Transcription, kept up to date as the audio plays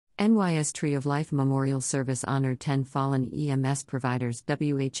NYS Tree of Life Memorial Service honored 10 fallen EMS providers.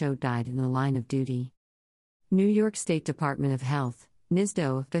 WHO died in the line of duty. New York State Department of Health,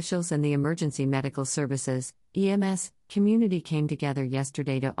 NISDO officials and the Emergency Medical Services, EMS, community came together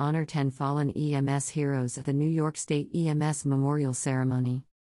yesterday to honor 10 fallen EMS heroes at the New York State EMS Memorial Ceremony.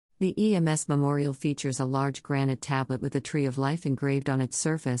 The EMS Memorial features a large granite tablet with a Tree of Life engraved on its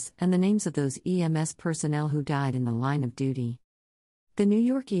surface and the names of those EMS personnel who died in the line of duty. The New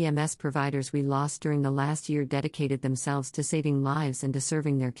York EMS providers we lost during the last year dedicated themselves to saving lives and to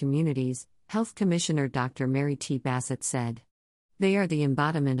serving their communities, Health Commissioner Dr. Mary T. Bassett said. They are the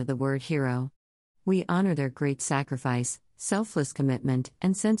embodiment of the word hero. We honor their great sacrifice, selfless commitment,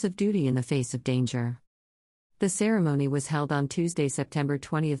 and sense of duty in the face of danger. The ceremony was held on Tuesday, September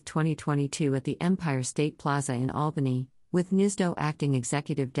 20, 2022 at the Empire State Plaza in Albany, with NISDO Acting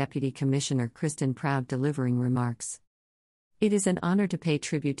Executive Deputy Commissioner Kristen Proud delivering remarks. It is an honor to pay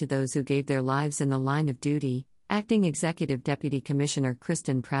tribute to those who gave their lives in the line of duty, Acting Executive Deputy Commissioner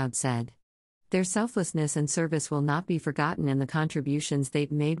Kristen Proud said. Their selflessness and service will not be forgotten, and the contributions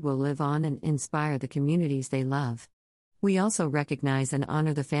they've made will live on and inspire the communities they love. We also recognize and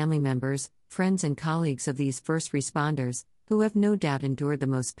honor the family members, friends, and colleagues of these first responders, who have no doubt endured the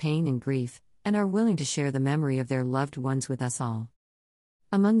most pain and grief, and are willing to share the memory of their loved ones with us all.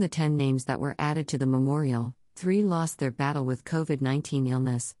 Among the 10 names that were added to the memorial, 3 lost their battle with COVID-19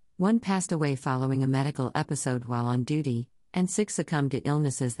 illness, 1 passed away following a medical episode while on duty, and 6 succumbed to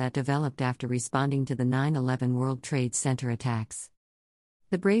illnesses that developed after responding to the 9/11 World Trade Center attacks.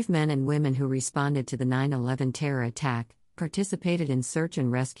 The brave men and women who responded to the 9/11 terror attack, participated in search and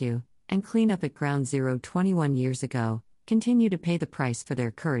rescue, and cleanup at Ground Zero 21 years ago, continue to pay the price for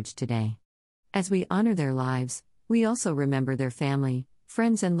their courage today. As we honor their lives, we also remember their family,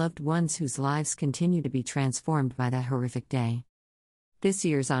 friends, and loved ones whose lives continue to be transformed by that horrific day. This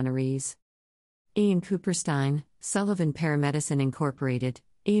year's honorees: Ian Cooperstein, Sullivan Paramedicine Incorporated.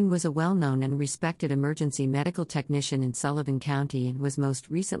 Ian was a well-known and respected emergency medical technician in Sullivan County and was most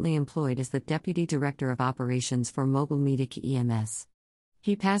recently employed as the Deputy Director of Operations for Mobile Medic EMS.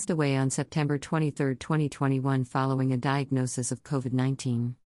 He passed away on September 23, 2021 following a diagnosis of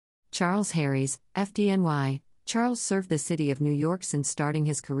COVID-19. Charles Harries, FDNY. Charles served the city of New York since starting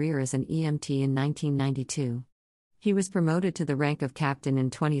his career as an EMT in 1992. He was promoted to the rank of captain in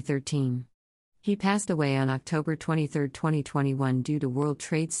 2013. He passed away on October 23, 2021 due to World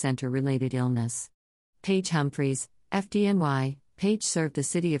Trade Center-related illness. Paige Humphreys, FDNY. Paige served the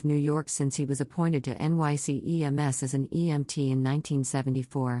city of New York since he was appointed to NYC EMS as an EMT in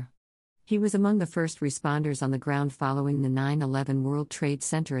 1974. He was among the first responders on the ground following the 9/11 World Trade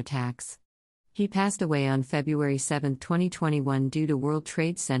Center attacks. He passed away on February 7, 2021 due to World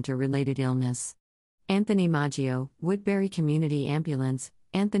Trade Center-related illness. Anthony Maggio, Woodbury Community Ambulance.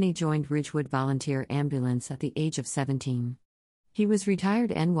 Anthony joined Ridgewood Volunteer Ambulance at the age of 17. He was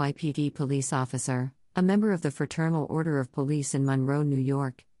retired NYPD police officer, a member of the Fraternal Order of Police in Monroe, New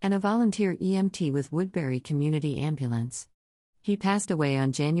York, and a volunteer EMT with Woodbury Community Ambulance. He passed away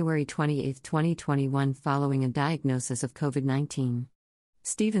on January 28, 2021 following a diagnosis of COVID-19.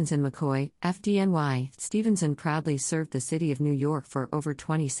 Stevenson McCoy, FDNY. Stevenson proudly served the city of New York for over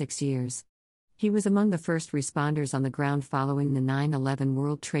 26 years. He was among the first responders on the ground following the 9/11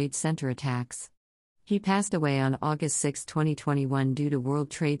 World Trade Center attacks. He passed away on August 6, 2021 due to World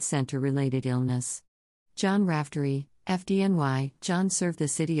Trade Center-related illness. John Raftery, FDNY. John served the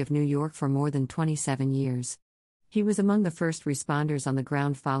city of New York for more than 27 years. He was among the first responders on the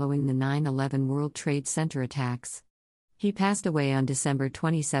ground following the 9/11 World Trade Center attacks. He passed away on December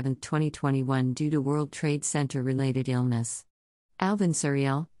 27, 2021 due to World Trade Center-related illness. Alvin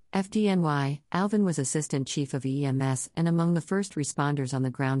Suriel, FDNY. Alvin was Assistant Chief of EMS and among the first responders on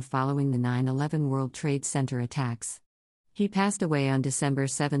the ground following the 9/11 World Trade Center attacks. He passed away on December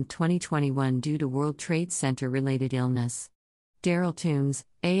 7, 2021 due to World Trade Center-related illness. Daryl Toombs,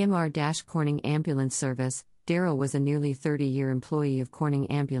 AMR-Corning Ambulance Service. Daryl was a nearly 30-year employee of Corning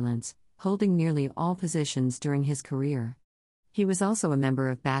Ambulance, holding nearly all positions during his career. He was also a member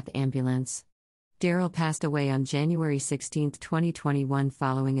of Bath Ambulance. Daryl passed away on January 16, 2021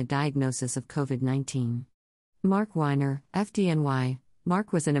 following a diagnosis of COVID-19. Mark Weiner, FDNY.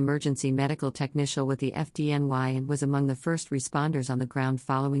 Mark was an emergency medical technician with the FDNY and was among the first responders on the ground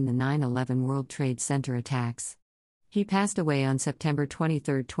following the 9/11 World Trade Center attacks. He passed away on September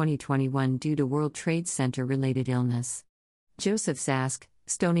 23, 2021 due to World Trade Center-related illness. Joseph Sask,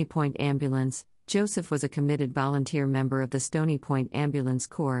 Stony Point Ambulance. Joseph was a committed volunteer member of the Stony Point Ambulance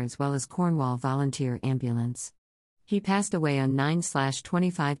Corps as well as Cornwall Volunteer Ambulance. He passed away on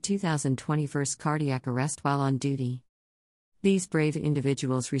 9/25/2021 cardiac arrest while on duty. These brave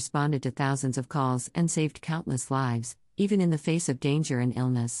individuals responded to thousands of calls and saved countless lives, even in the face of danger and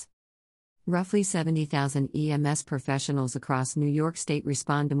illness. Roughly 70,000 EMS professionals across New York State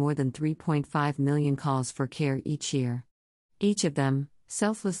respond to more than 3.5 million calls for care each year. Each of them,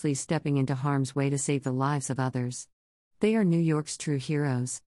 selflessly stepping into harm's way to save the lives of others. They are New York's true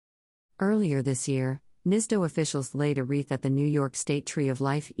heroes. Earlier this year, NISDO officials laid a wreath at the New York State Tree of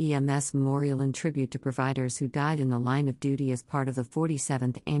Life EMS Memorial in tribute to providers who died in the line of duty as part of the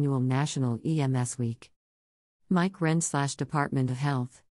 47th Annual National EMS Week. Mike Wren / Department of Health.